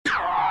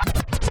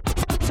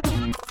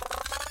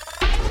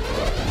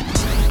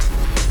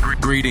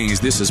Greetings,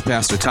 this is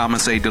Pastor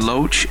Thomas A.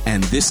 DeLoach,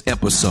 and this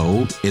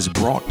episode is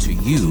brought to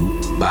you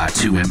by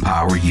To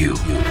Empower You,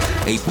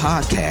 a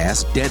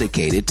podcast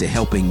dedicated to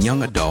helping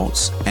young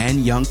adults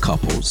and young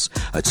couples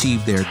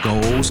achieve their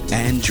goals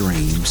and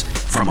dreams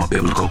from a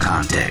biblical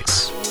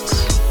context.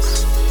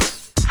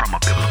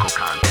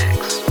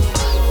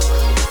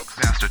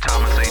 Pastor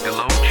Thomas A.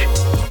 DeLoach.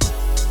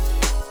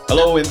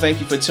 Hello, and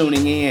thank you for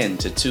tuning in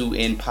to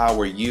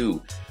Empower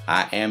You.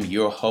 I am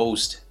your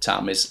host,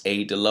 Thomas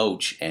A.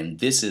 DeLoach, and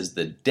this is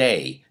the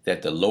day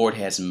that the Lord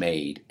has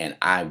made, and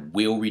I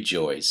will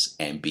rejoice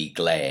and be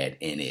glad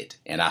in it,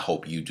 and I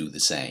hope you do the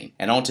same.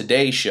 And on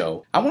today's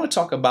show, I want to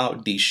talk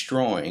about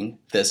destroying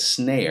the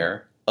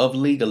snare of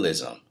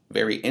legalism.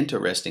 Very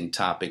interesting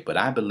topic, but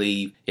I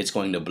believe it's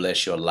going to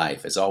bless your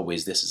life. As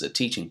always, this is a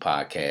teaching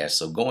podcast,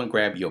 so go and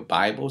grab your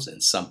Bibles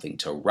and something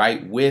to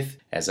write with,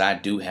 as I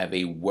do have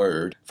a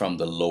word from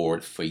the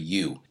Lord for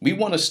you. We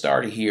want to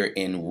start here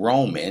in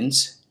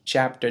Romans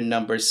chapter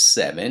number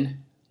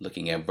 7,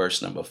 looking at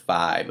verse number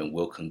 5, and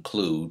we'll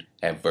conclude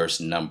at verse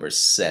number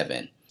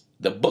 7.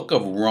 The book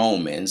of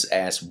Romans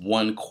asks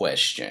one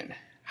question: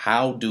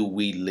 how do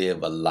we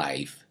live a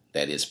life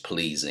that is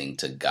pleasing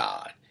to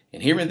God?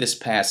 And here in this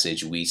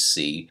passage, we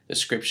see the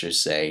scriptures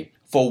say,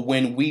 "For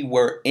when we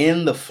were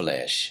in the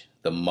flesh,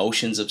 the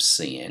motions of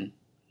sin,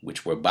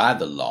 which were by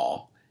the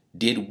law,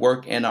 did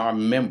work in our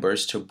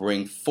members to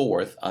bring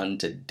forth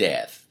unto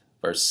death."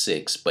 Verse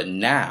 6, "But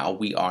now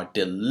we are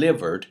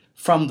delivered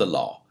from the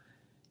law,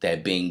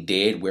 that being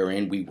dead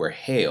wherein we were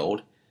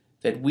held,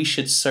 that we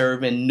should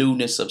serve in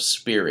newness of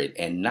spirit,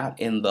 and not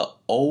in the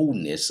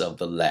oldness of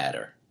the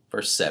latter."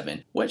 Verse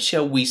 7, "What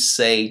shall we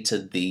say to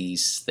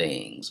these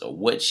things? Or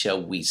what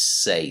shall we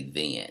say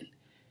then?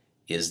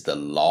 Is the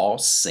law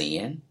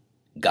sin?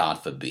 God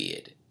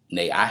forbid.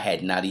 Nay, I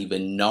had not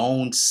even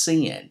known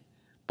sin,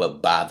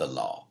 but by the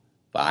law.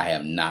 For I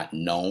have not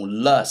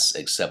known lust,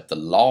 except the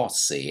law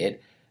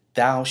said,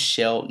 Thou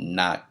shalt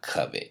not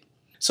covet."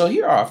 So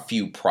here are a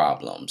few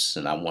problems,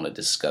 and I want to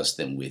discuss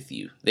them with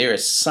you. There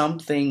is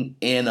something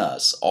in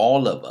us,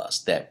 all of us,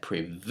 that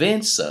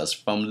prevents us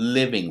from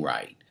living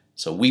right.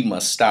 So we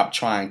must stop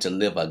trying to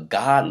live a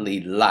godly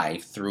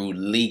life through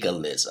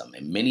legalism.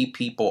 And many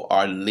people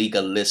are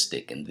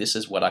legalistic, and this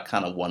is what I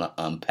kind of want to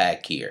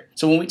unpack here.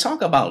 So when we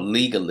talk about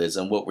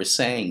legalism, what we're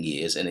saying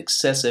is an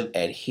excessive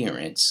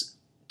adherence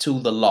to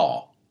the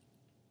law,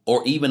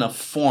 or even a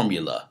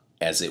formula,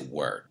 as it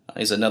were.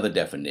 Here's another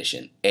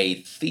definition: a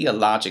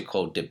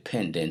theological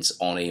dependence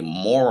on a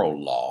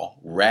moral law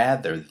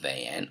rather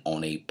than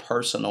on a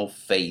personal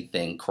faith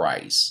in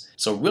Christ.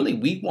 So really,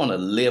 we want to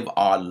live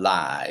our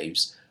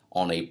lives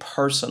on a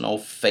personal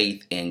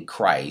faith in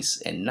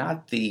Christ, and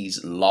not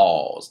these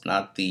laws,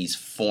 not these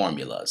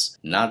formulas,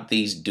 not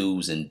these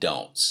do's and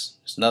don'ts.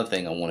 There's another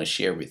thing I want to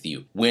share with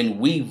you. When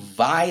we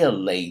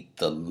violate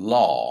the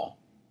law,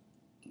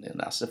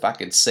 and if I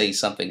could say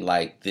something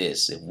like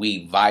this: if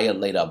we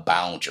violate a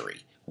boundary,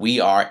 we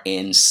are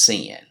in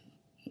sin.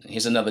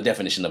 Here's another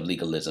definition of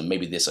legalism.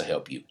 Maybe this will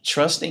help you.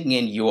 Trusting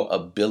in your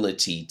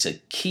ability to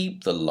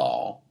keep the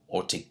law,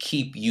 or to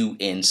keep you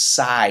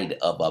inside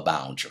of a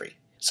boundary.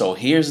 So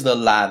here's the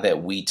lie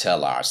that we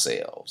tell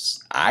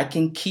ourselves: I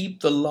can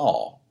keep the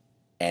law,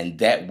 and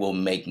that will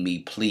make me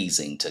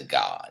pleasing to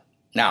God.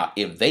 Now,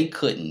 if they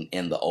couldn't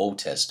in the Old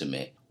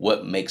Testament,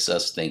 what makes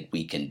us think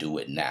we can do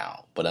it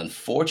now? But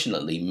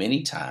unfortunately,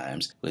 many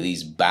times with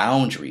these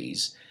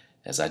boundaries,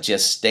 as I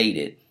just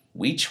stated,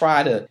 we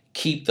try to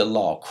keep the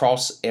law,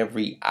 cross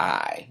every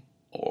I,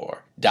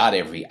 or dot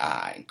every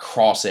I,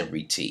 cross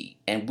every T,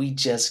 and we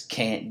just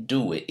can't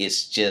do it.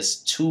 It's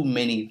just too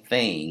many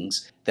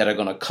things that are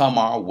going to come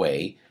our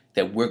way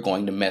that we're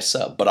going to mess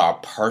up. But our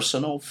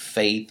personal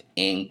faith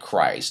in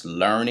Christ,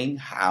 learning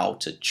how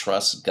to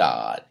trust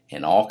God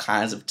in all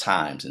kinds of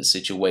times and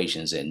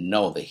situations, and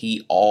know that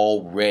He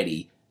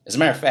already, as a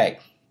matter of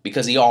fact,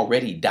 because He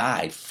already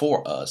died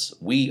for us,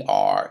 we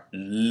are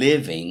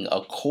living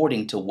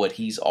according to what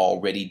He's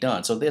already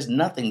done. So there's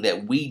nothing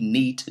that we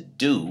need to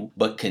do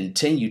but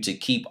continue to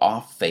keep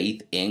our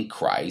faith in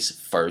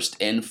Christ first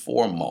and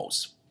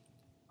foremost.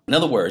 In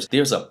other words,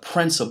 there's a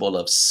principle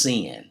of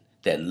sin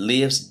that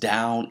lives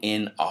down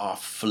in our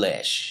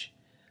flesh.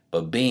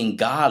 But being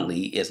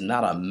godly is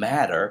not a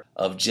matter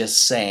of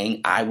just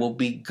saying, I will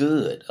be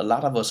good. A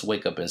lot of us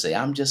wake up and say,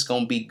 I'm just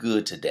going to be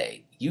good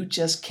today. You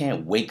just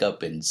can't wake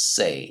up and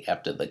say,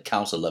 after the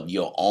counsel of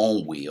your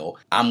own will,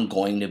 I'm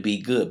going to be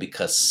good,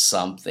 because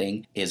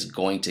something is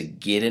going to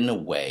get in the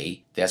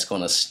way that's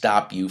going to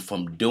stop you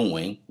from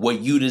doing what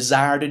you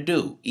desire to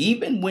do.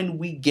 Even when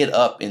we get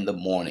up in the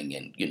morning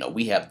and,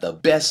 we have the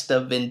best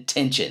of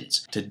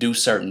intentions to do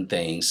certain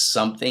things,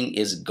 something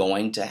is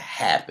going to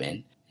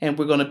happen. And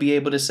we're going to be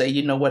able to say,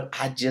 you know what,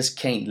 I just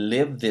can't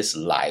live this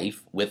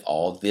life with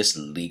all this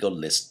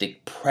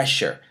legalistic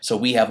pressure. So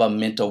we have a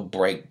mental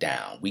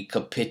breakdown. We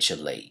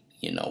capitulate.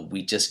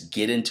 We just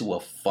get into a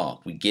funk.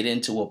 We get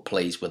into a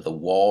place where the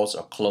walls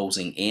are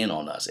closing in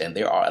on us. And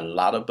there are a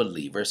lot of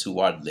believers who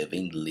are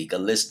living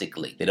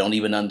legalistically. They don't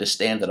even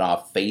understand that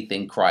our faith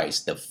in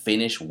Christ, the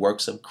finished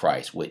works of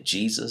Christ, what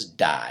Jesus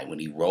died when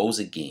he rose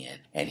again,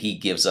 and he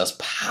gives us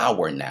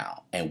power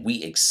now. And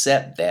we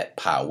accept that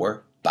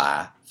power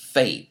by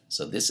faith.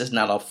 So this is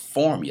not a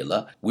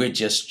formula. We're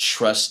just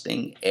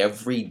trusting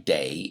every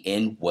day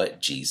in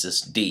what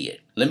Jesus did.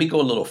 Let me go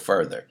a little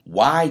further.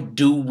 Why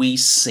do we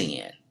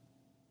sin?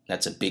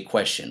 That's a big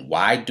question.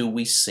 Why do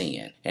we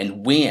sin?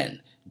 And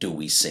when do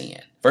we sin?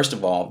 First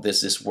of all,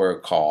 there's this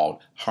word called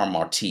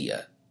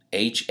hamartia,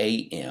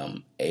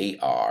 Hamartia,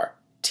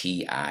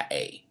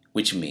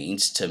 which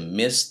means to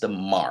miss the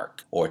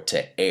mark or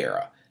to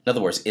err. In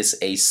other words, it's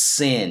a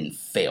sin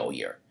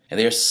failure. And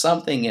there's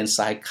something in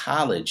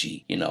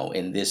psychology,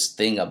 in this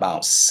thing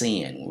about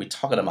sin. When we're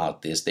talking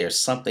about this, there's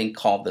something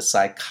called the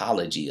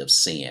psychology of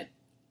sin.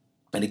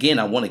 And again,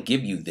 I want to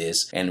give you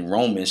this in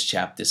Romans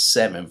chapter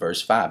 7,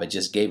 verse 5. I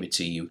just gave it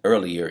to you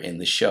earlier in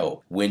the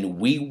show. When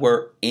we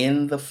were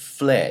in the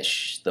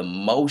flesh, the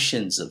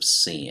motions of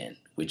sin,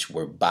 which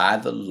were by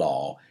the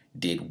law,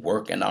 did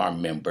work in our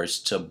members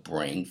to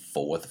bring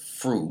forth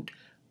fruit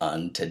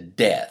unto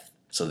death.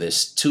 So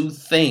there's two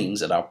things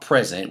that are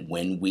present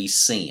when we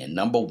sin.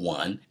 Number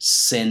one,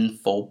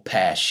 sinful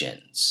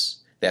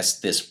passions. That's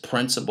this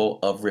principle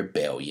of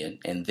rebellion.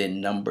 And then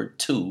number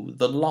two,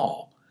 the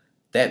law.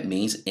 That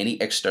means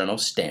any external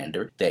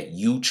standard that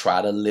you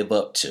try to live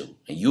up to.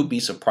 And you'll be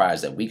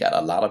surprised that we got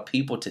a lot of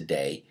people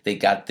today, they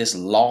got this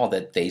law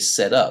that they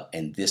set up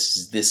and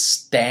this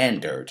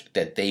standard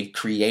that they've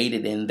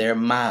created in their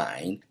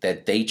mind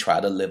that they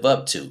try to live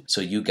up to. So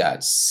you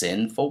got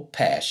sinful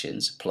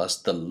passions plus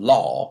the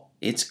law.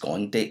 It's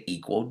going to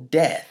equal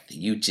death.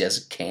 You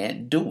just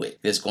can't do it.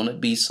 There's going to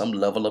be some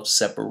level of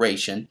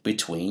separation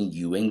between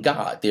you and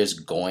God. There's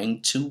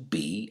going to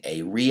be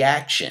a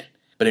reaction.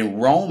 But in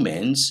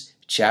Romans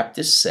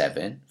chapter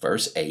 7,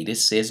 verse 8, it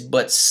says,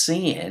 "But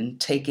sin,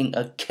 taking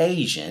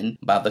occasion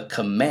by the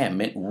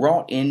commandment,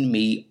 wrought in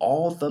me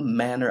all the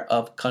manner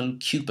of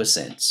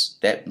concupiscence."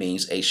 That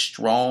means a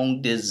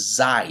strong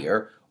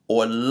desire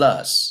or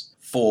lust.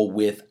 For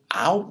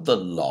without the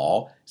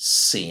law,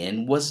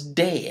 sin was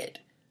dead.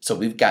 So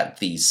we've got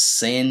these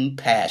sin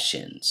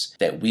passions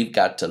that we've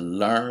got to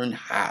learn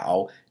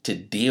how to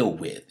deal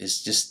with.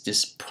 It's just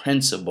this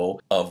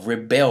principle of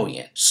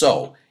rebellion.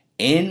 So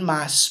in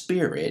my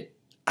spirit,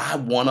 I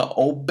want to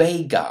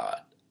obey God.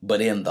 But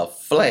in the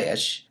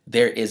flesh,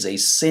 there is a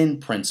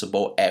sin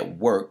principle at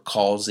work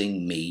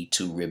causing me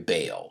to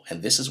rebel.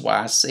 And this is why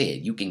I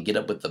said you can get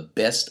up with the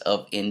best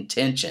of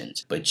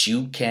intentions, but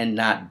you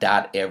cannot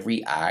dot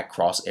every I,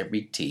 cross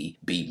every T,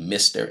 be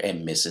Mr.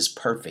 and Mrs.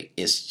 Perfect.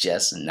 It's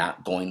just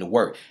not going to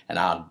work. And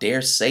I'll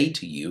dare say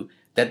to you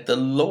that the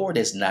Lord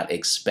is not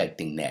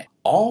expecting that.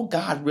 All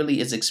God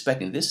really is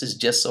expecting, this is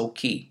just so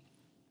key.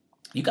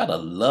 You got to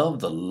love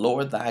the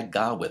Lord thy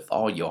God with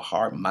all your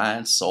heart,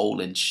 mind,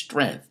 soul, and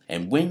strength.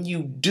 And when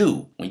you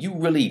do, when you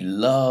really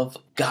love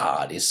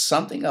God, it's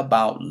something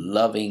about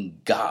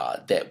loving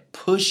God that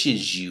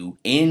pushes you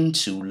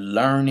into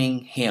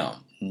learning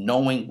Him,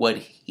 knowing what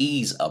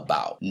He's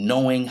about,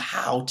 knowing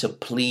how to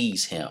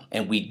please Him.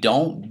 And we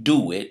don't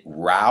do it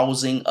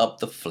rousing up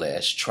the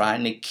flesh,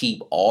 trying to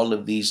keep all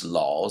of these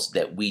laws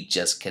that we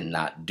just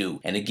cannot do.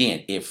 And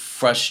again, it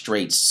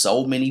frustrates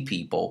so many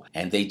people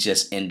and they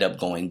just end up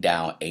going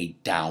down a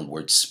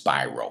downward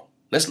spiral.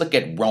 Let's look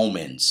at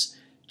Romans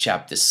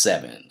chapter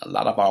 7. A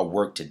lot of our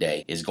work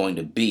today is going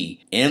to be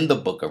in the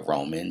book of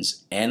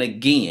Romans. And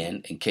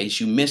again, in case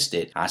you missed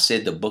it, I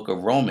said the book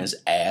of Romans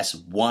asks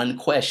one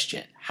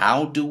question.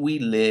 How do we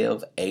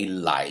live a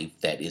life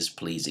that is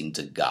pleasing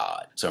to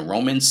God? So in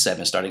Romans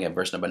 7, starting at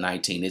verse number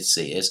 19, it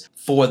says,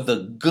 "For the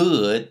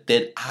good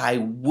that I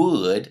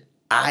would,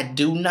 I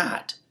do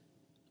not,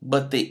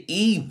 but the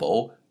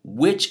evil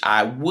which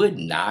I would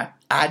not,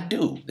 I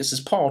do." This is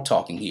Paul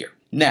talking here.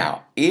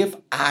 "Now, if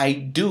I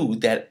do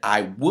that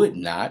I would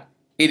not,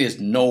 it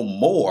is no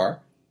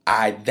more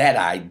I that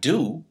I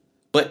do,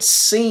 but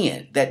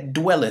sin that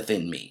dwelleth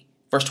in me."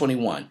 Verse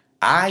 21,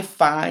 "I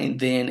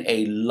find then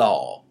a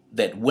law,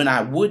 that when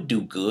I would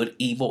do good,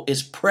 evil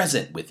is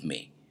present with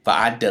me. For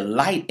I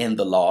delight in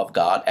the law of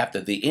God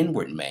after the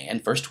inward man."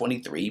 Verse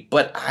 23,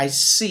 "But I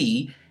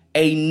see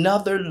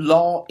another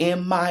law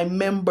in my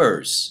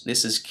members,"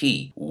 this is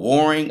key,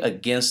 "warring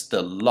against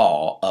the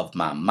law of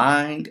my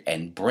mind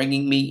and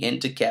bringing me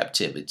into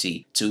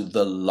captivity to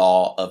the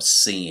law of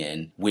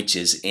sin, which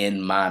is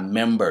in my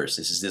members."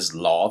 This is this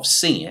law of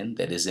sin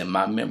that is in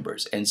my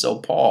members. And so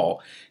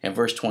Paul, in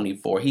verse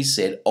 24, he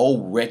said, "O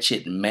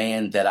wretched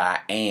man that I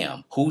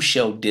am, who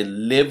shall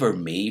deliver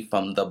me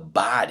from the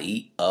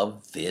body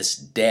of this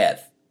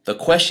death?" The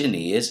question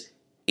is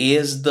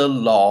the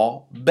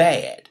law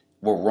bad?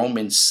 Well,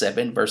 Romans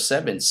 7 verse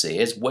 7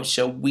 says, "What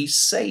shall we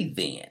say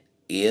then?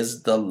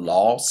 Is the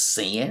law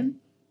sin?"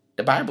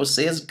 The Bible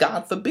says,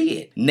 "God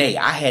forbid. Nay,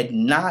 I had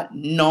not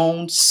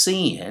known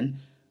sin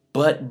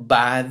but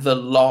by the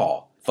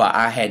law." For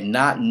I had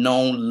not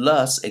known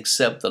lust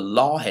except the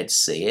law had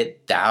said,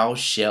 thou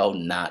shalt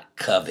not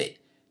covet.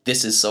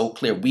 This is so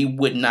clear. We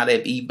would not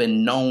have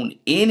even known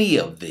any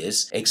of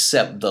this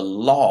except the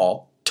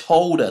law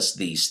told us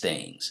these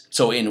things.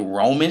 So in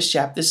Romans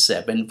chapter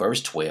 7,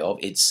 verse 12,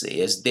 it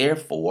says,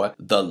 therefore,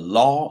 the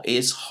law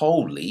is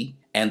holy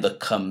and the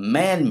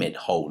commandment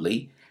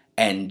holy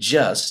and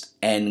just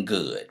and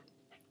good.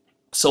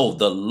 So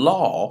the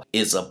law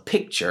is a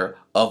picture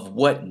of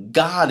what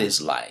God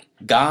is like.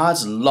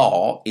 God's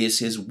law is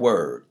his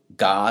word.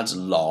 God's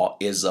law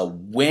is a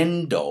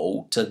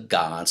window to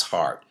God's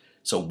heart.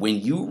 So when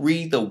you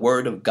read the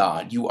word of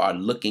God, you are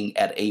looking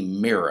at a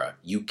mirror.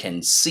 You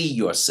can see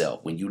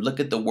yourself. When you look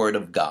at the word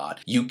of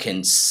God, you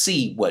can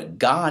see what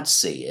God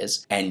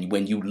says. And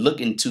when you look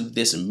into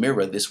this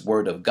mirror, this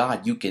word of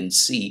God, you can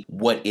see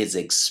what is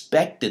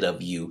expected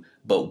of you.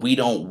 But we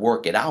don't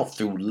work it out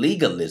through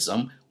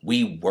legalism.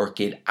 We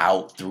work it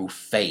out through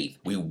faith.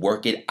 We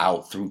work it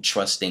out through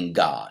trusting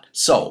God.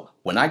 So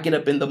when I get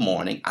up in the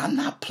morning, I'm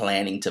not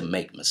planning to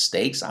make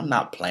mistakes. I'm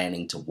not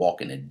planning to walk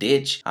in a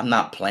ditch. I'm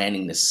not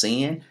planning to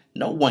sin.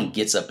 No one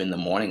gets up in the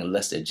morning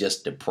unless they're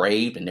just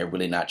depraved and they're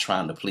really not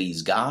trying to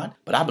please God.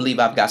 But I believe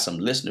I've got some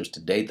listeners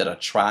today that are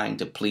trying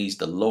to please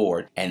the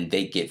Lord, and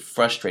they get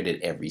frustrated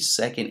every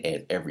second,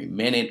 every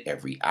minute,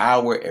 every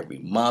hour, every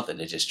month, and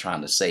they're just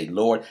trying to say,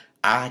 Lord,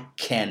 I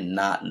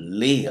cannot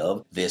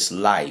live this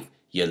life.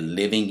 You're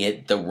living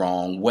it the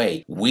wrong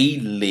way. We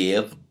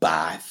live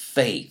by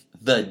faith.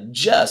 The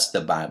just,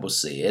 the Bible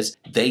says,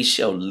 they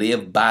shall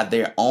live by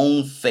their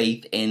own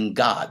faith in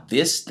God.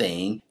 This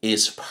thing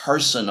is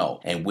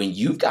personal. And when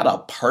you've got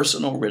a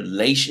personal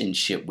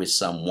relationship with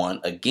someone,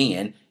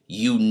 again,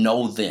 you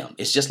know them.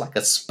 It's just like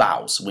a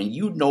spouse. When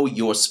you know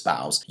your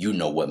spouse, you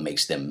know what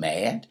makes them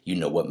mad. You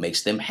know what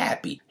makes them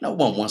happy. No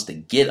one wants to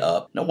get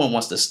up. No one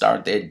wants to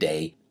start their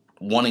day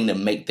wanting to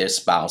make their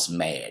spouse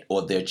mad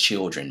or their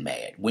children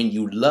mad. When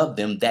you love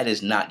them, that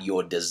is not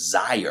your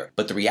desire.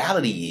 But the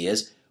reality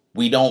is,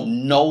 we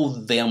don't know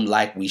them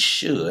like we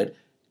should,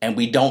 and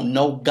we don't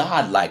know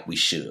God like we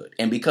should.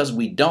 And because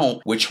we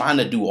don't, we're trying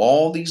to do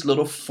all these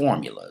little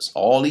formulas,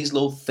 all these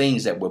little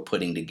things that we're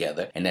putting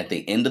together. And at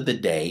the end of the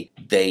day,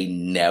 they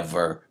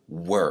never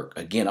work.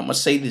 Again, I'm going to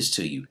say this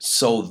to you.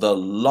 So the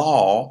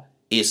law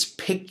is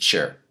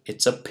picture.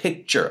 It's a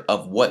picture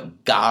of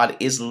what God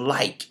is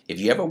like. If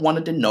you ever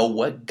wanted to know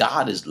what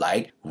God is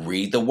like,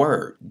 read the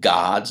word.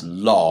 God's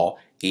law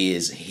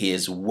is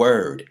his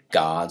word.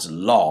 God's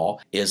law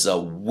is a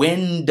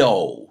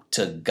window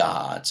to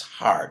God's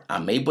heart.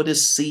 I'm able to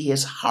see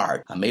his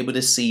heart. I'm able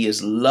to see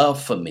his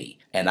love for me.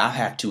 And I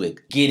have to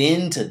get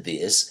into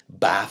this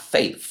by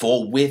faith.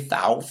 For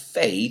without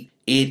faith,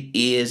 it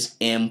is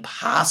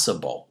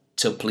impossible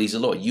to please the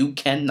Lord. You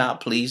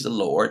cannot please the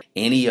Lord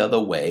any other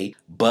way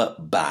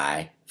but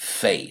by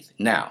faith.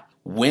 Now,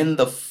 when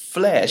the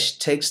flesh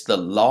takes the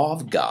law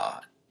of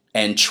God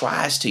and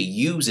tries to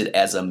use it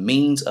as a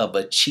means of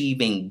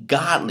achieving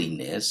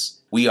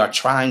godliness, we are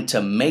trying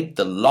to make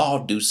the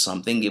law do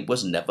something it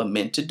was never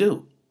meant to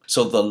do.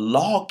 So the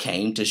law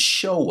came to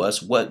show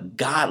us what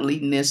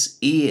godliness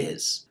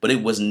is, but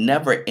it was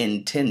never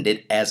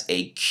intended as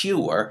a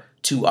cure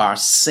to our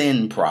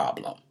sin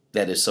problem.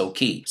 That is so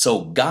key.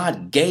 So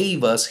God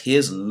gave us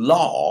his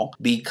law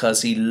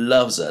because he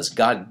loves us.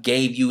 God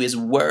gave you his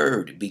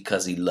word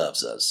because he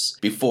loves us.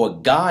 Before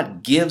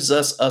God gives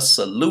us a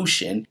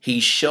solution,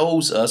 he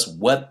shows us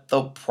what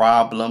the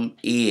problem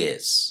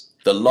is.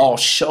 The law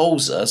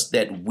shows us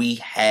that we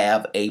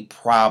have a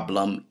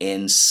problem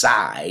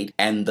inside,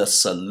 and the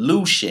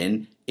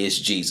solution is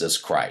Jesus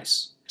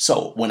Christ.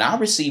 So when I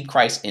receive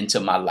Christ into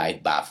my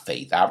life by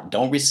faith, I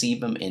don't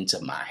receive him into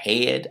my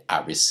head.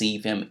 I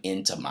receive him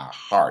into my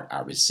heart. I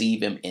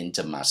receive him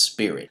into my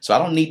spirit. So I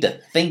don't need to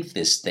think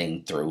this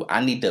thing through.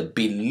 I need to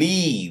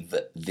believe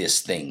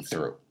this thing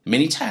through.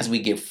 Many times we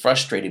get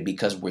frustrated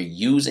because we're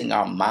using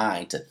our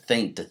mind to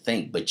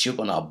think, but you're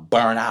going to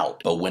burn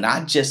out. But when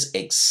I just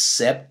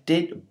accept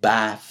it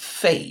by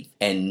faith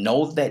and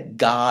know that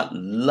God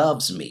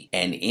loves me,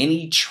 and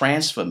any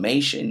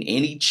transformation,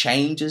 any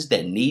changes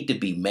that need to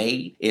be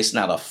made, it's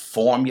not a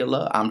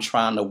formula I'm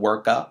trying to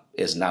work up.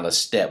 It's not a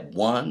step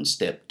 1,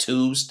 step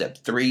 2, step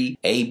 3,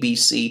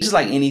 ABC. It's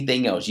like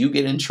anything else. You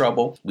get in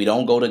trouble. We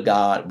don't go to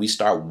God. We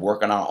start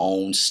working our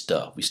own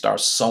stuff. We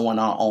start sowing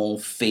our own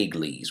fig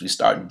leaves. We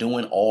start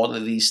doing all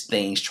of these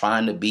things,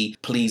 trying to be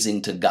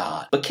pleasing to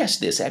God. But catch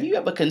this. Have you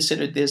ever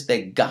considered this,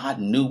 that God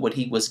knew what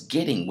he was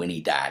getting when he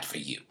died for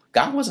you?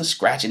 God wasn't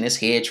scratching his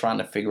head trying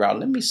to figure out,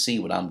 let me see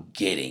what I'm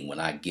getting when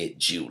I get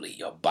Julie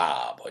or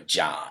Bob or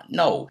John.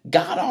 No,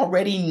 God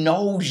already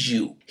knows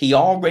you. He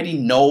already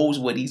knows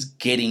what he's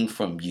getting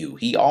from you.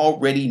 He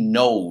already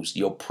knows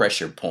your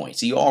pressure points.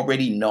 He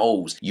already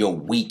knows you're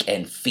weak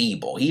and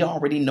feeble. He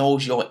already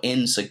knows your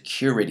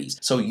insecurities.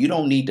 So you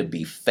don't need to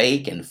be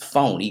fake and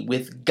phony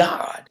with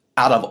God.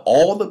 Out of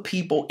all the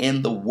people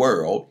in the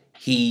world,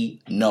 He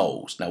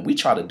knows. Now, we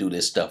try to do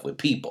this stuff with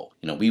people.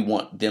 We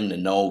want them to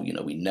know,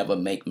 we never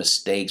make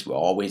mistakes. We're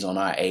always on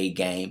our A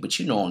game. But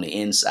on the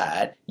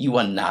inside, you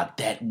are not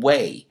that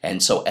way.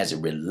 And so as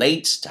it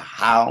relates to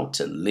how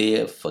to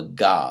live for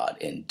God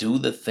and do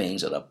the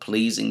things that are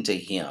pleasing to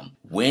Him,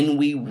 when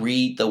we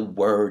read the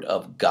Word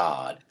of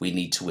God, we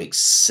need to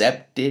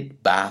accept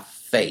it by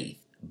faith.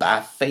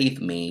 By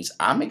faith means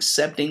I'm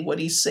accepting what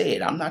He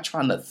said. I'm not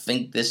trying to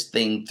think this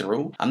thing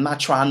through. I'm not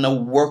trying to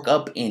work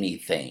up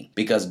anything,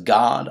 because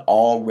God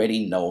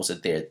already knows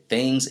that there are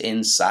things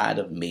inside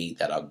of me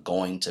that are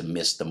going to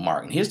miss the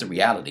mark. And here's the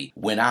reality.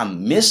 When I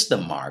miss the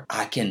mark,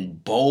 I can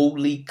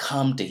boldly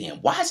come to Him.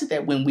 Why is it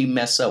that when we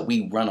mess up,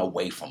 we run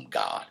away from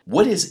God?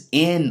 What is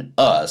in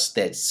us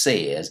that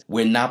says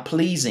we're not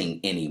pleasing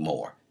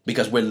anymore?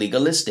 Because we're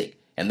legalistic.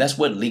 And that's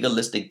what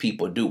legalistic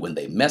people do. When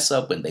they mess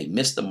up, when they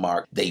miss the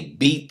mark, they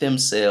beat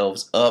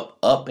themselves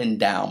up and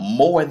down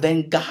more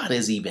than God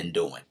is even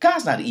doing.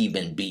 God's not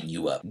even beating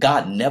you up.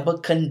 God never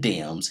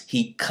condemns.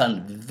 He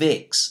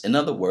convicts. In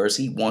other words,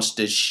 He wants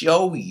to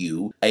show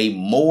you a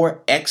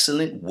more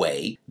excellent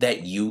way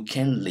that you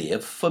can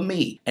live for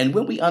me. And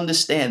when we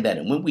understand that,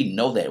 and when we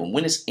know that, and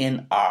when it's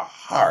in our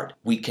heart,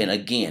 we can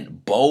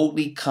again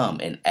boldly come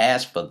and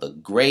ask for the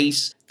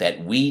grace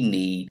that we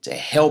need to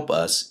help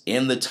us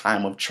in the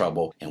time of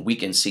trouble. And we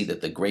can see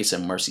that the grace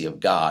and mercy of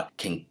God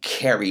can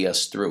carry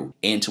us through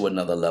into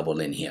another level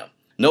in Him.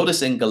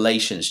 Notice in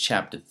Galatians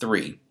chapter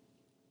 3,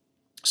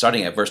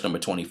 starting at verse number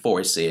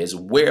 24, it says,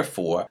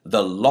 "Wherefore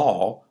the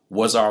law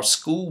was our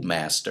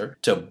schoolmaster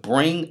to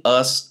bring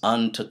us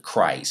unto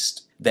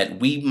Christ, that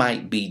we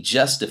might be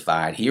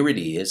justified," here it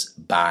is,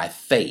 "by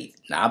faith,"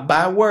 not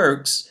by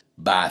works,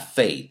 by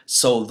faith.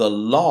 So the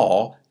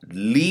law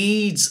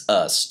leads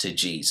us to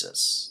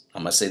Jesus.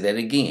 I'm going to say that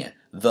again.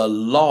 The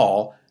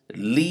law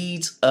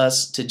leads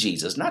us to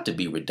Jesus. Not to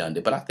be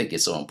redundant, but I think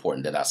it's so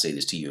important that I say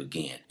this to you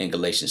again in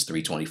Galatians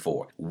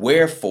 3:24.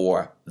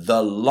 "Wherefore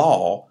the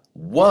law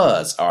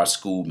was our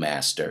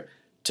schoolmaster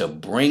to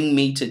bring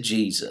me to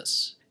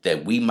Jesus,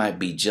 that we might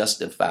be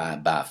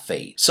justified by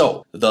faith."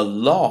 So the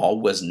law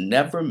was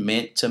never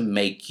meant to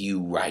make you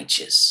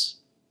righteous.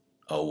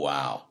 Oh,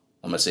 wow.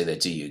 I'm going to say that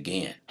to you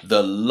again.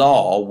 The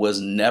law was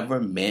never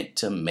meant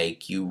to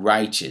make you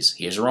righteous.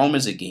 Here's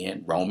Romans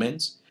again.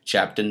 Romans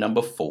chapter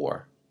number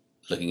 4,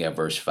 looking at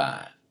verse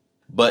 5.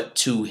 "But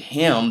to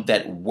him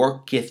that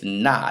worketh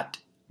not,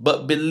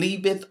 but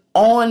believeth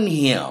on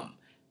Him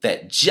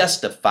that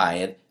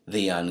justifieth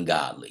the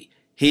ungodly,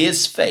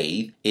 his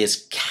faith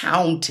is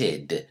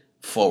counted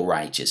for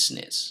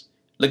righteousness."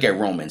 Look at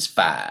Romans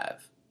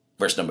 5,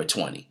 verse number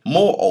 20.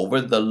 "Moreover,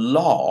 the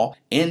law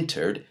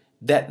entered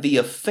that the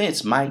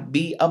offense might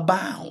be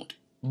abound.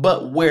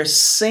 But where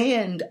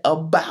sin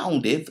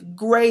aboundeth,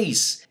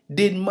 grace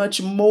did much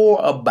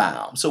more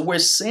abound." So where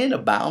sin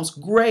abounds,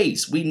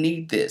 grace, we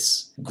need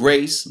this.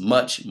 Grace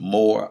much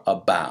more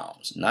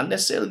abounds. Not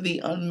necessarily the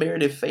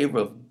unmerited favor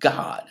of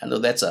God. I know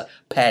that's a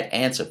pat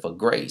answer for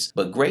grace,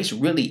 but grace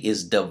really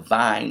is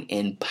divine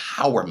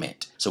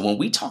empowerment. So when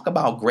we talk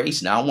about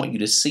grace now, I want you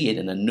to see it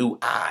in a new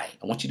eye.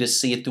 I want you to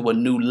see it through a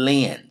new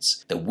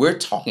lens, that we're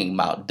talking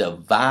about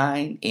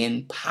divine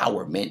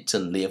empowerment to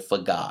live for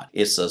God.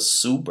 It's a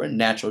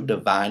supernatural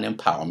divine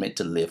empowerment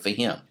to live for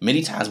Him.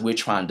 Many times we're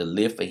trying to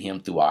live for Him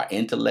through our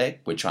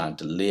intellect. We're trying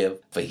to live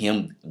for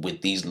Him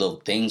with these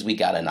little things we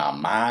got in our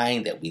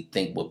mind that we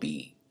think will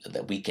be,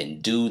 that we can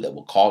do, that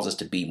will cause us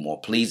to be more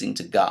pleasing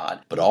to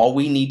God. But all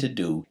we need to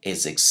do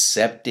is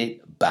accept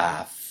it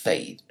by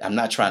faith. I'm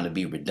not trying to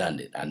be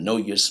redundant. I know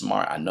you're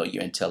smart. I know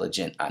you're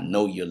intelligent. I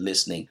know you're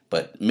listening.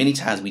 But many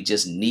times we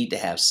just need to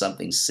have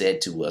something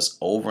said to us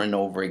over and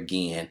over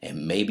again.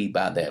 And maybe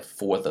by that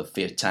fourth or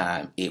fifth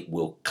time, it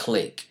will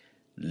click.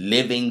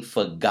 Living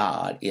for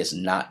God is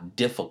not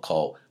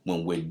difficult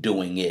when we're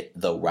doing it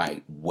the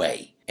right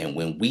way. And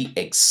when we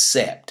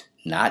accept,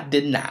 not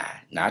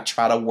deny, not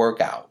try to work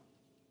out,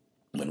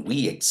 when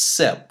we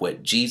accept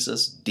what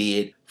Jesus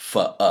did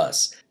for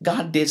us.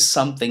 God did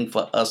something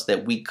for us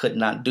that we could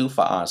not do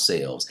for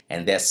ourselves,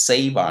 and that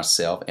save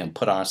ourselves and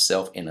put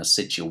ourselves in a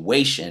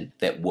situation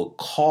that will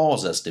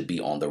cause us to be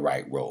on the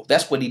right road.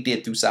 That's what He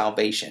did through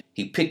salvation.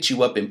 He picked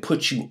you up and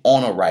put you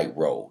on a right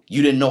road.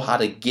 You didn't know how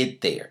to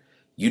get there.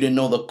 You didn't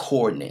know the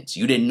coordinates.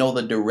 You didn't know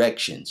the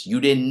directions.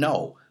 You didn't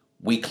know.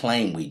 We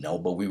claim we know,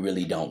 but we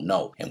really don't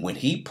know. And when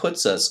He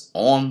puts us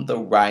on the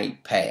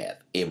right path,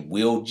 it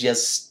will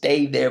just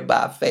stay there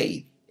by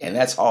faith. And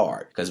that's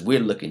hard because we're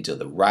looking to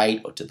the right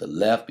or to the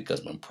left,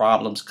 because when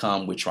problems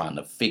come, we're trying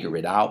to figure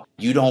it out.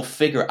 You don't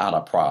figure out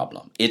a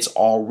problem. It's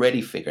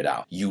already figured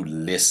out. You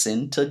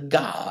listen to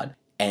God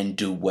and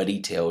do what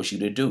He tells you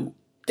to do.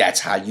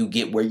 That's how you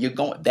get where you're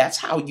going. That's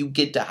how you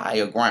get to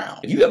higher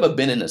ground. If you've ever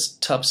been in a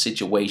tough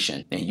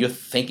situation and you're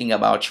thinking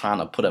about trying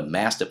to put a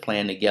master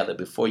plan together,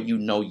 before you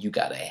know, you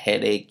got a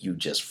headache, you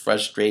just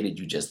frustrated,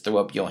 you just throw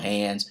up your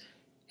hands.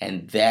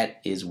 And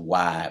that is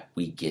why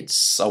we get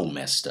so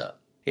messed up.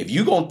 If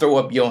you're going to throw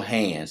up your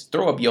hands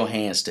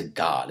to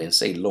God and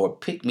say,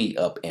 Lord, pick me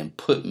up and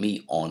put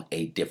me on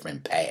a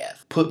different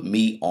path. Put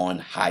me on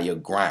higher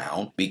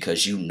ground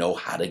because you know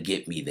how to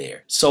get me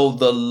there. So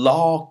the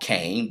law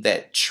came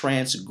that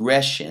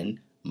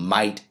transgression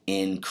might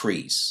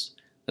increase.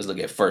 Let's look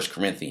at 1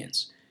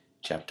 Corinthians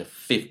chapter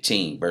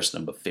 15, verse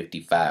number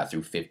 55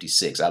 through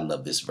 56. I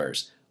love this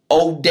verse.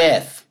 O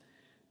death,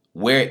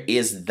 where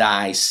is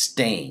thy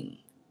sting?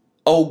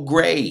 O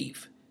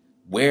grave,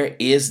 where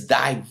is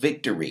thy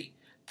victory?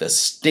 The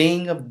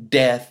sting of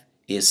death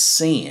is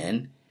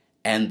sin,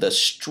 and the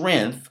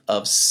strength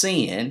of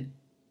sin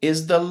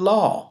is the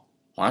law.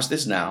 Watch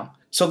this now.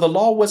 So the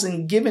law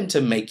wasn't given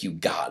to make you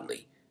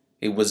godly.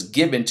 It was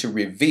given to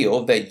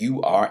reveal that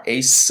you are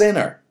a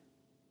sinner.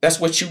 That's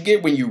what you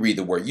get when you read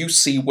the word. You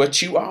see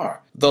what you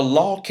are. The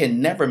law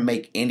can never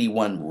make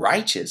anyone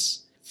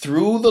righteous.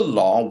 Through the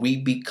law, we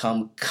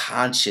become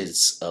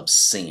conscious of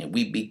sin.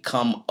 We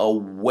become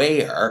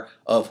aware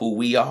of who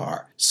we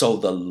are. So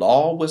the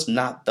law was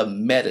not the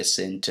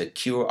medicine to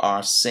cure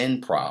our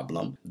sin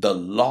problem. The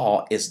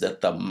law is the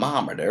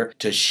thermometer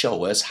to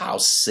show us how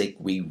sick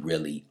we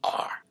really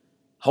are.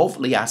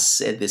 Hopefully I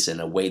said this in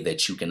a way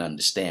that you can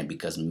understand,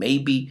 because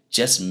maybe,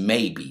 just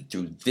maybe,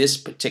 through this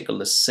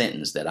particular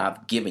sentence that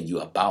I've given you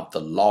about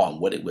the law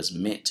and what it was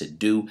meant to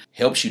do,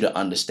 helps you to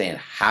understand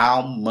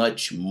how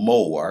much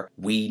more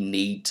we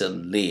need to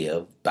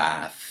live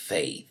by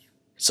faith.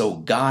 So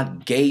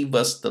God gave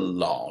us the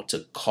law to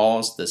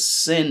cause the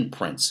sin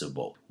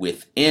principle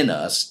within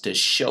us to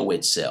show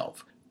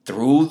itself.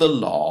 Through the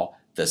law,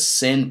 the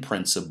sin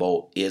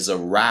principle is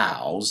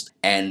aroused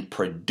and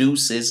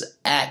produces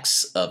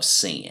acts of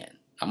sin.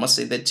 I'm going to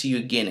say that to you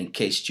again in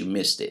case you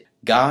missed it.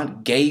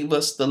 God gave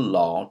us the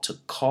law to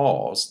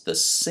cause the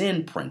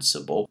sin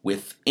principle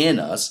within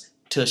us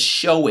to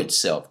show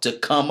itself, to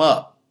come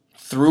up.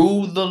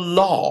 Through the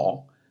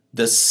law,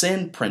 the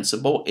sin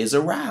principle is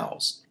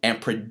aroused and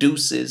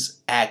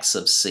produces acts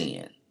of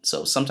sin.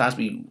 So sometimes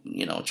we,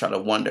 try to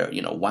wonder,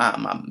 why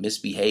am I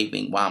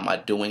misbehaving? Why am I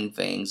doing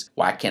things?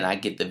 Why can't I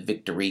get the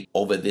victory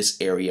over this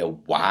area?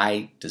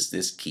 Why does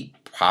this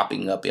keep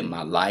popping up in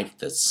my life?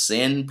 The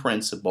sin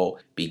principle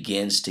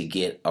begins to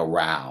get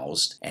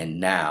aroused,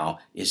 and now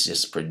it's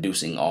just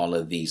producing all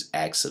of these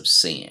acts of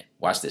sin.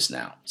 Watch this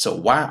now. So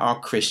why are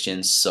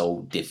Christians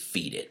so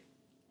defeated?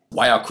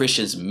 Why are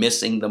Christians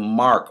missing the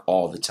mark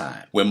all the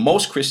time? When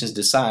most Christians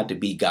decide to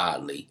be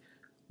godly,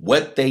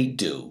 what they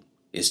do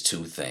is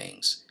two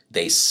things.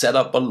 They set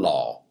up a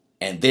law,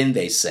 and then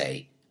they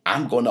say,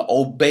 I'm going to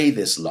obey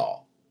this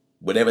law,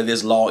 whatever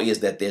this law is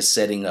that they're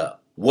setting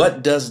up.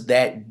 What does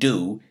that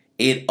do?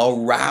 It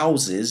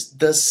arouses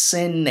the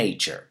sin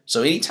nature.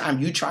 So anytime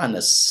you're trying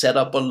to set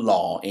up a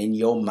law in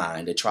your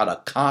mind to try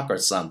to conquer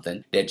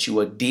something that you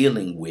are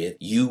dealing with,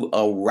 you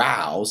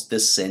arouse the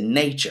sin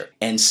nature.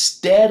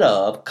 Instead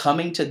of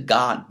coming to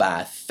God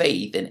by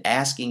faith and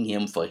asking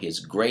Him for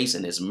His grace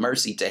and His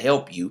mercy to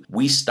help you,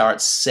 we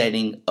start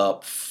setting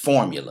up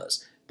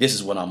formulas. This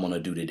is what I'm going to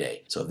do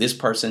today. So if this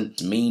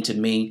person's mean to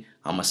me,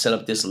 I'm going to set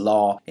up this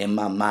law in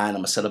my mind. I'm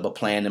going to set up a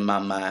plan in my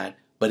mind,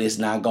 but it's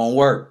not going to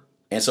work.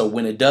 And so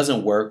when it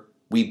doesn't work,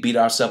 we beat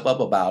ourselves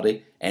up about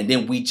it. And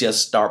then we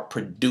just start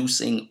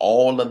producing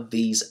all of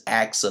these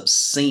acts of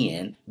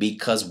sin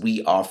because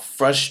we are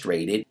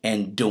frustrated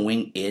and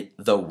doing it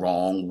the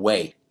wrong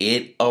way.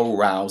 It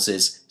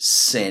arouses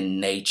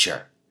sin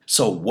nature.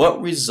 So what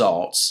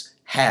results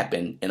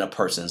happen in a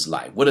person's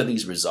life? What are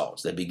these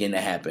results that begin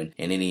to happen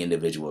in any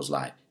individual's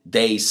life?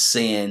 They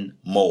sin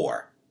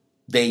more.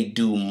 They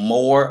do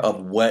more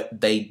of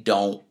what they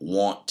don't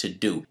want to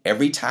do.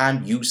 Every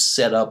time you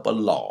set up a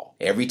law,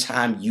 every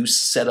time you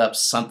set up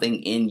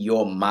something in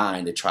your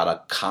mind to try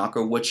to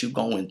conquer what you're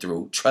going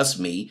through, trust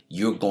me,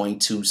 you're going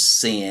to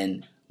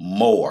sin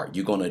more.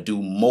 You're going to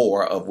do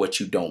more of what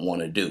you don't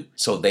want to do.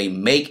 So they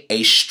make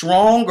a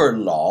stronger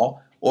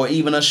law or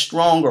even a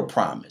stronger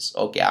promise.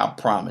 Okay, I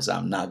promise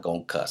I'm not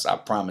going to cuss. I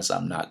promise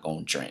I'm not going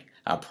to drink.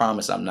 I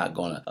promise I'm not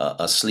going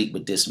to sleep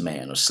with this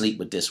man or sleep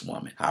with this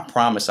woman. I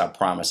promise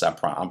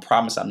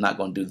I'm not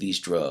going to do these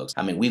drugs.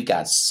 I mean, we've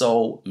got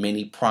so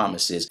many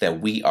promises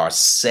that we are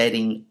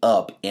setting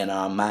up in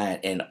our mind,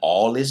 and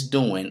all it's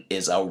doing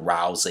is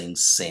arousing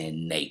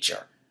sin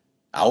nature.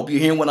 I hope you're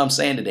hearing what I'm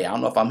saying today. I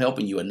don't know if I'm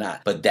helping you or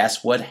not, but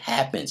that's what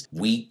happens.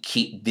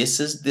 This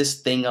is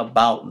this thing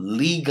about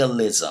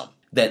legalism.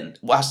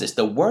 Watch this,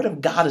 the word of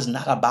God is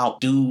not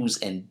about do's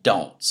and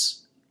don'ts.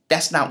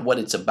 That's not what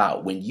it's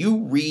about. When you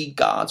read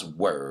God's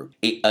word,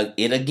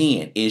 it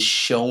again is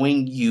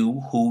showing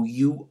you who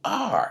you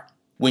are.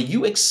 When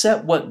you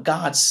accept what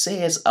God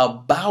says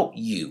about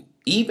you,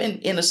 even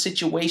in a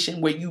situation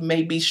where you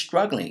may be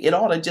struggling, it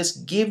ought to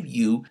just give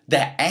you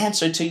the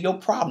answer to your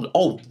problem.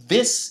 Oh,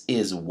 this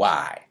is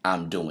why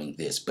I'm doing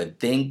this. But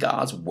then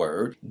God's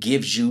word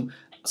gives you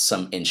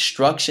some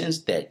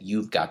instructions that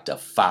you've got to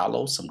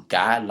follow, some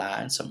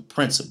guidelines, some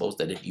principles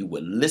that if you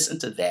would listen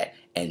to that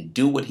and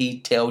do what he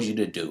tells you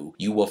to do,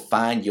 you will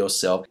find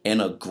yourself in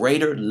a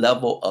greater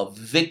level of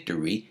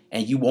victory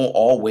and you won't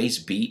always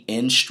be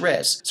in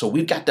stress. So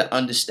we've got to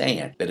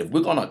understand that if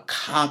we're going to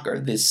conquer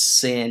this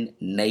sin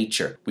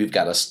nature, we've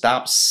got to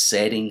stop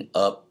setting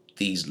up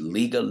these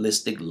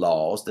legalistic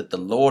laws that the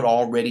Lord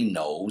already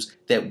knows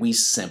that we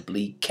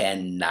simply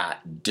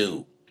cannot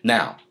do.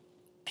 Now,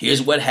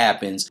 here's what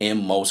happens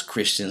in most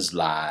Christians'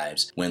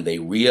 lives when they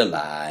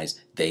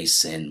realize they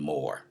sin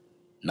more.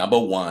 Number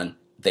one,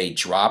 they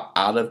drop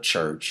out of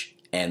church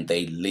and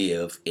they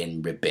live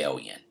in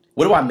rebellion.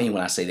 What do I mean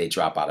when I say they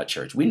drop out of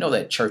church? We know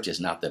that church is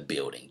not the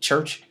building.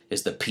 Church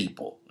is the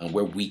people and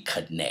where we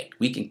connect.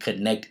 We can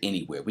connect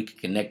anywhere. We can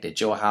connect at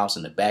your house,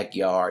 in the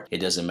backyard. It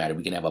doesn't matter.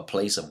 We can have a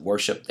place of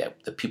worship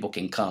that the people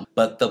can come.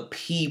 But the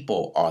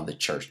people are the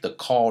church, the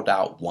called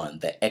out one,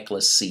 the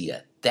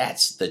ecclesia.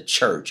 That's the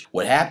church.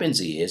 What happens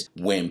is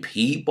when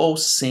people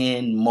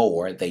sin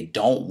more, they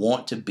don't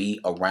want to be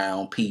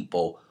around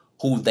people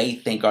who they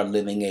think are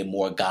living a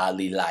more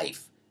godly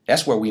life.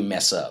 That's where we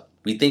mess up.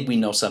 We think we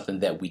know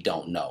something that we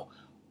don't know.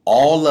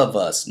 All of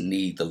us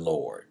need the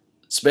Lord,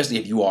 especially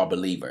if you are a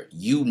believer.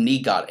 You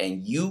need God,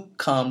 and you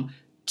come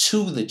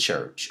to the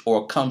church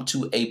or come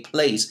to a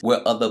place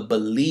where other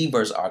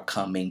believers are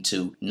coming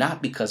to,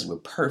 not because we're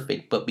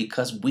perfect, but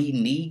because we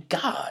need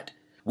God.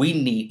 We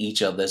need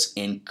each other's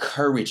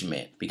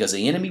encouragement because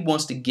the enemy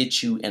wants to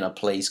get you in a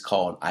place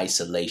called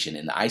isolation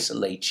and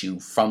isolate you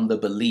from the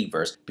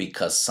believers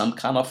because some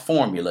kind of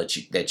formula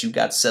that you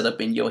got set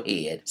up in your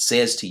head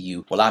says to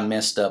you, well, I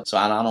messed up, so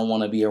I don't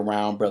want to be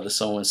around brother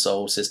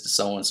so-and-so, sister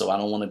so-and-so. I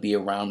don't want to be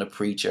around the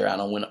preacher.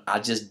 I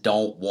just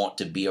don't want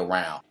to be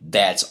around.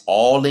 That's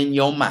all in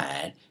your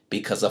mind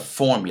because of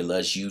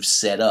formulas you've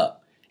set up.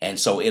 And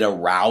so it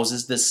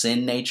arouses the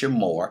sin nature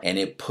more and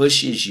it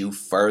pushes you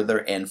further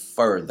and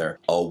further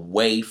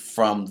away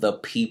from the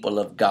people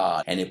of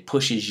God. And it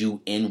pushes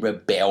you in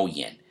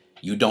rebellion.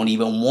 You don't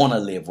even want to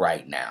live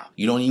right now.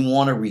 You don't even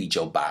want to read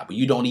your Bible.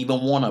 You don't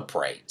even want to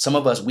pray. Some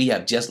of us, we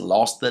have just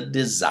lost the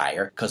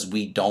desire because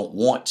we don't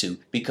want to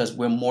because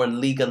we're more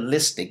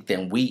legalistic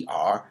than we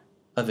are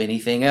of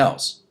anything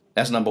else.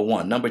 That's number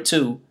one. Number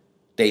two,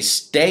 they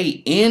stay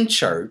in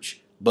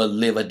church but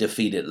live a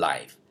defeated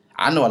life.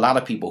 I know a lot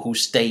of people who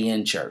stay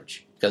in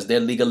church because they're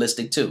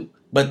legalistic too,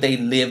 but they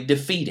live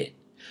defeated.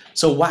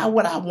 So why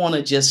would I want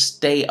to just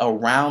stay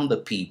around the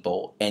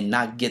people and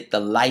not get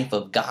the life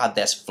of God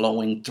that's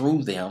flowing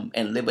through them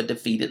and live a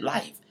defeated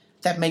life?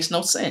 That makes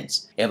no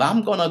sense. If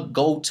I'm going to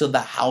go to the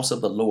house of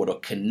the Lord or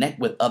connect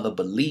with other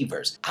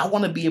believers, I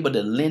want to be able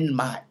to lend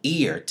my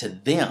ear to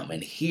them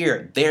and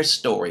hear their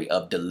story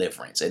of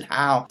deliverance and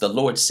how the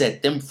Lord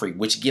set them free,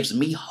 which gives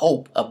me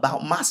hope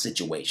about my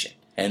situation.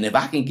 And if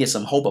I can get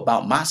some hope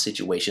about my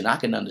situation, I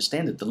can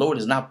understand that the Lord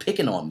is not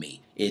picking on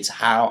me. It's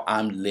how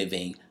I'm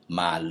living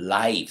my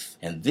life.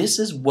 And this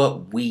is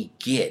what we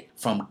get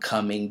from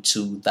coming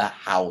to the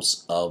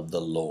house of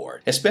the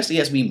Lord, especially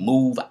as we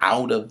move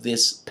out of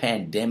this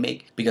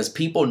pandemic, because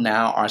people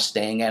now are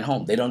staying at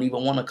home. They don't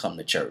even want to come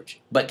to church.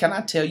 But can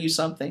I tell you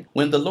something?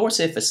 When the Lord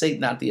said, forsake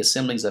not the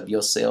assemblies of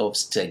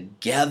yourselves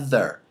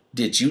together,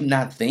 did you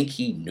not think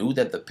he knew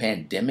that the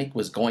pandemic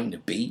was going to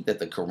be, that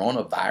the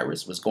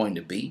coronavirus was going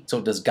to be?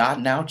 So does God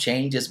now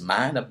change his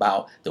mind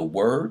about the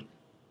word?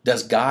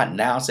 Does God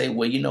now say,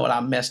 well, you know what, I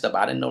messed up.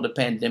 I didn't know the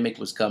pandemic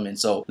was coming,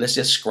 so let's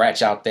just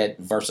scratch out that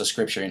verse of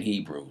scripture in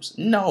Hebrews?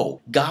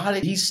 No, God,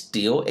 he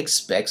still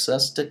expects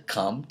us to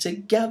come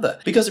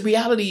together. Because the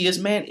reality is,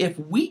 man, if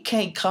we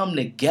can't come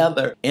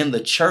together in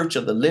the church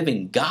of the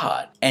living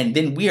God, and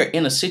then we are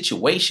in a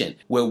situation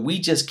where we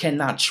just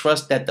cannot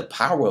trust that the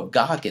power of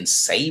God can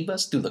save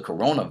us through the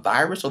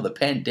coronavirus or the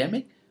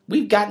pandemic,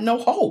 we've got no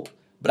hope.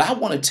 But I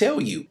want to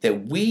tell you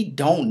that we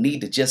don't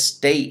need to just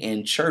stay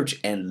in church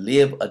and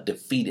live a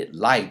defeated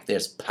life.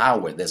 There's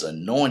power, there's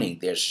anointing,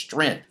 there's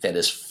strength that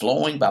is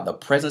flowing by the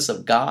presence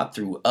of God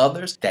through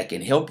others that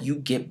can help you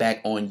get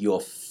back on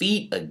your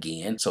feet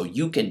again so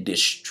you can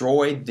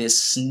destroy this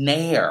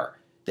snare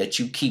that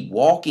you keep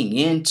walking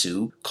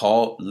into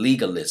called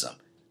legalism.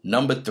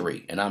 Number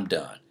 3, and I'm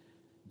done.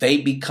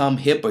 They become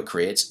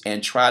hypocrites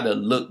and try to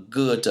look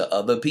good to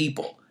other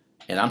people.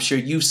 And I'm sure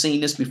you've seen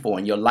this before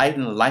in your life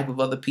and the life of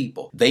other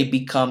people. They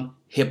become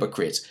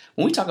hypocrites.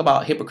 When we talk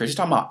about hypocrites, you're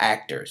talking about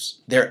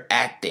actors. They're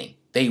acting.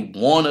 They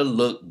want to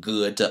look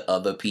good to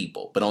other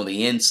people. But on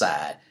the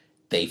inside,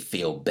 they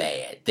feel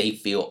bad. They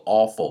feel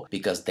awful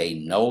because they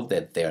know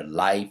that their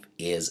life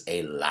is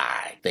a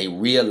lie. They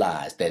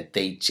realize that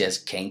they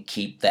just can't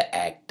keep the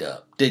act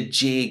up. The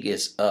jig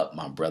is up,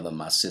 my brother,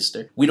 my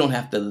sister. We don't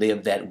have to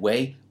live that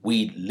way.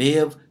 We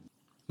live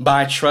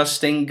by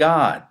trusting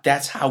God.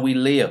 That's how we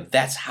live.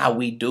 That's how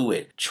we do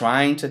it.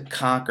 Trying to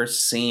conquer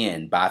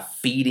sin by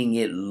feeding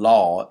it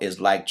law is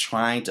like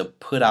trying to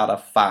put out a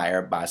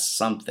fire by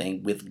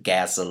something with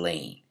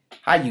gasoline.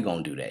 How you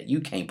gonna do that? You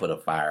can't put a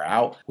fire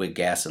out with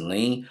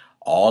gasoline.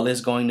 All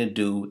it's going to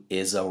do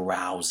is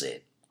arouse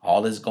it.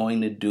 All it's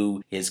going to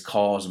do is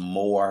cause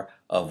more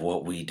of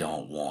what we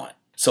don't want.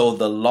 So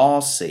the law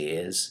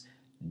says,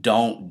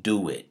 don't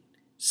do it.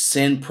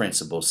 Sin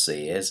principle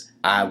says,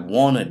 I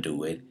want to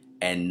do it,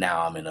 and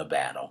now I'm in a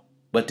battle.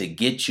 But to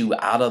get you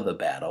out of the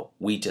battle,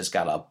 we just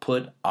got to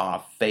put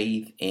our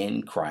faith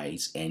in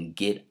Christ and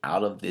get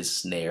out of this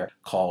snare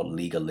called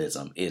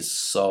legalism. It's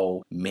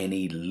so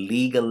many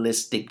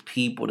legalistic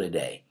people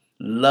today,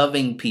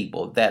 loving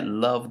people that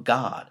love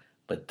God,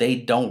 but they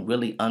don't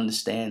really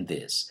understand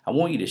this. I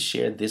want you to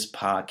share this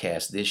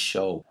podcast, this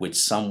show, with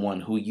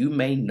someone who you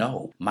may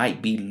know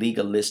might be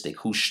legalistic,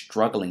 who's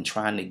struggling,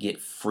 trying to get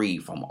free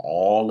from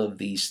all of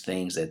these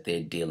things that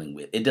they're dealing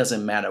with. It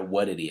doesn't matter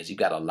what it is. You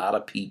got a lot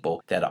of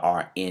people that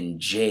are in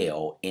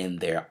jail in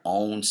their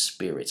own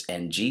spirits,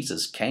 and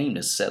Jesus came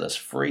to set us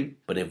free.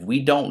 But if we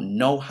don't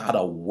know how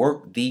to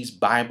work these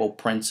Bible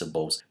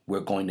principles, we're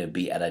going to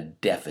be at a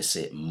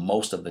deficit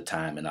most of the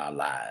time in our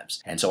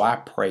lives. And so I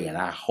pray and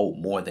I hope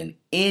more than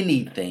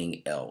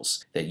anything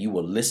else that you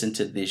will listen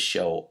to this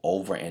show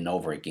over and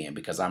over again,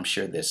 because I'm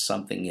sure there's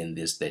something in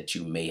this that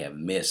you may have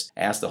missed.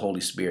 Ask the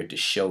Holy Spirit to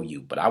show you.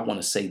 But I want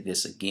to say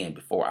this again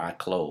before I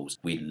close.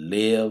 We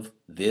live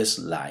this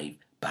life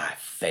by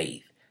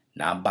faith,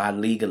 not by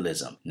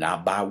legalism,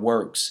 not by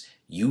works.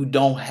 You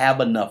don't have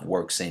enough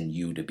works in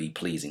you to be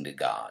pleasing to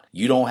God.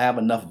 You don't have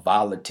enough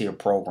volunteer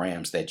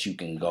programs that you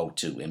can go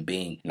to and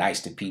being nice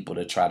to people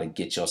to try to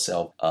get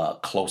yourself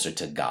closer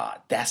to God.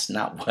 That's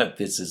not what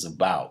this is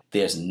about.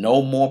 There's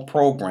no more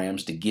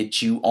programs to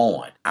get you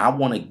on. I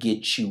want to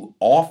get you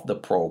off the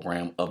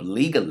program of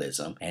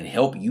legalism and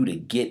help you to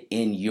get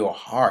in your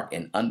heart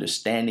and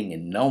understanding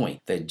and knowing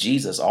that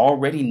Jesus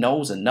already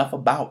knows enough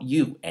about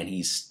you and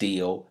he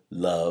still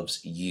loves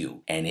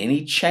you. And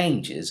any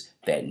changes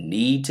that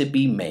need to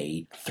be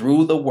made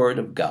through the Word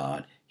of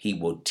God, he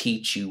will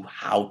teach you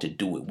how to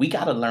do it. We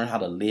got to learn how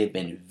to live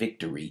in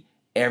victory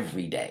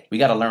every day. We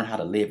got to learn how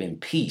to live in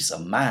peace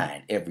of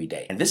mind every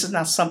day. And this is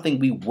not something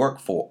we work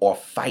for or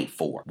fight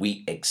for.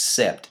 We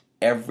accept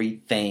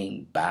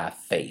everything by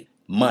faith.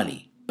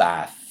 Money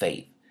by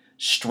faith.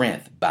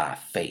 Strength by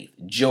faith.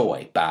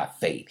 Joy by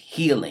faith.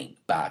 Healing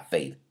by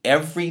faith.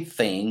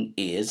 Everything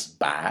is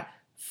by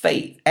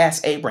faith.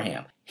 Ask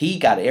Abraham. He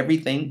got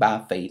everything by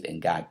faith and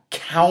God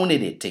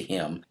counted it to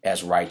him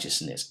as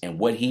righteousness. And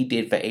what he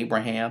did for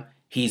Abraham,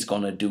 he's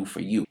going to do for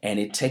you. And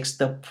it takes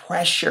the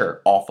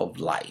pressure off of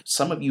life.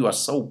 Some of you are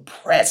so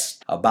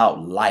pressed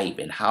about life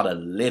and how to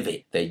live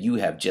it that you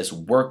have just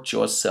worked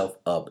yourself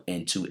up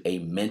into a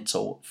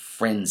mental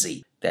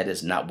frenzy. That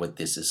is not what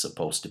this is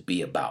supposed to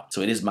be about.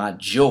 So it is my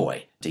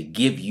joy to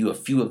give you a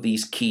few of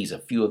these keys, a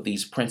few of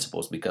these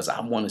principles, because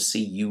I want to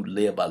see you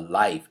live a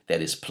life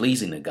that is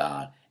pleasing to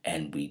God.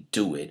 And we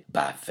do it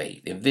by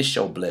faith. If this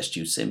show blessed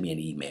you, send me an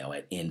email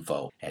at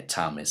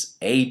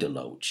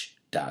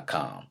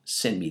info@thomasadeloach.com.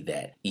 Send me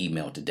that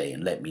email today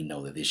and let me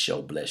know that this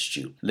show blessed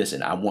you.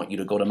 Listen, I want you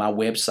to go to my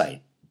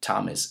website,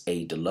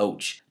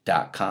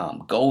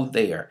 thomasadeloach.com. Go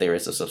there. There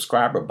is a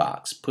subscriber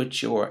box.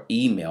 Put your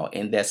email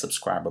in that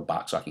subscriber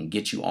box so I can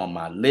get you on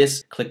my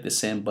list. Click the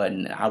send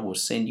button and I will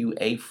send you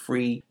a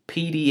free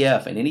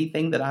PDF. And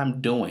anything that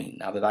I'm doing,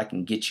 now that I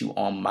can get you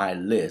on my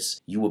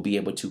list, you will be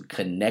able to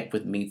connect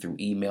with me through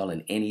email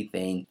and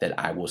anything that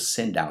I will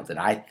send out that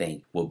I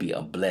think will be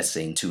a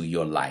blessing to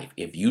your life.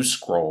 If you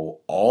scroll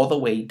all the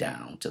way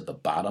down to the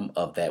bottom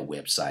of that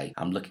website,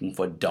 I'm looking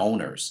for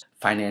donors,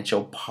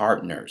 financial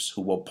partners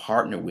who will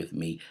partner with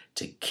me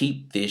to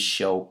keep this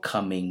show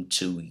coming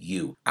to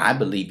you. I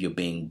believe you're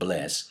being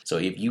blessed. So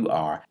if you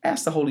are,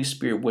 ask the Holy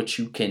Spirit what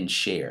you can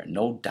share.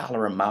 No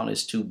dollar amount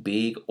is too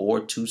big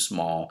or too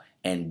small.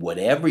 And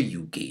whatever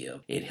you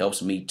give, it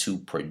helps me to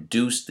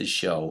produce the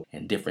show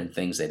and different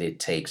things that it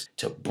takes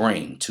to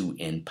bring to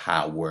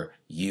empower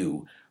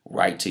you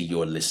right to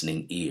your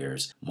listening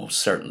ears. Most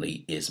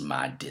certainly is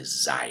my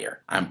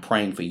desire. I'm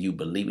praying for you,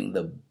 believing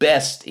the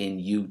best in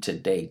you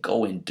today.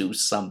 Go and do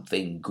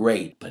something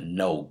great, but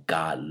know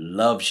God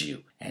loves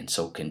you. And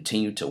so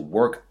continue to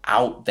work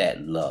out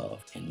that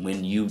love. And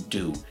when you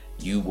do,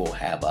 you will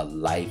have a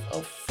life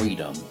of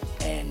freedom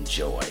and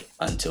joy.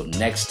 Until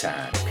next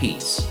time,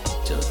 peace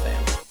to the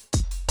family.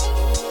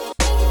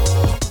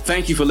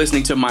 Thank you for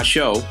listening to my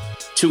show,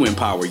 To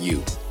Empower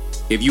You.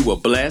 If you were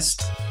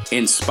blessed,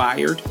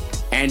 inspired,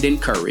 and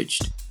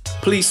encouraged,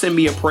 please send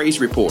me a praise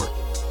report,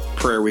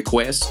 prayer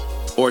requests,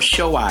 or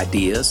show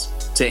ideas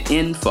to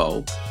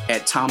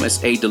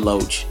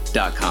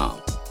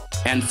info@thomasadeloach.com.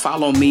 And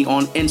follow me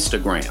on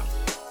Instagram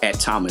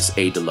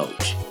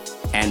 @ThomasADeloach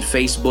and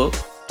Facebook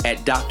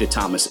 @Dr.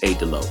 Thomas A.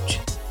 Deloach.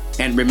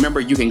 And remember,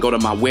 you can go to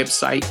my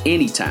website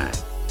anytime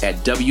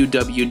at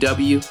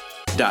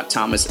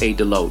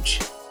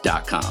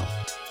www.thomasadeloach.com.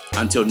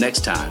 Until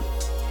next time,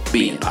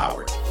 be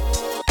empowered.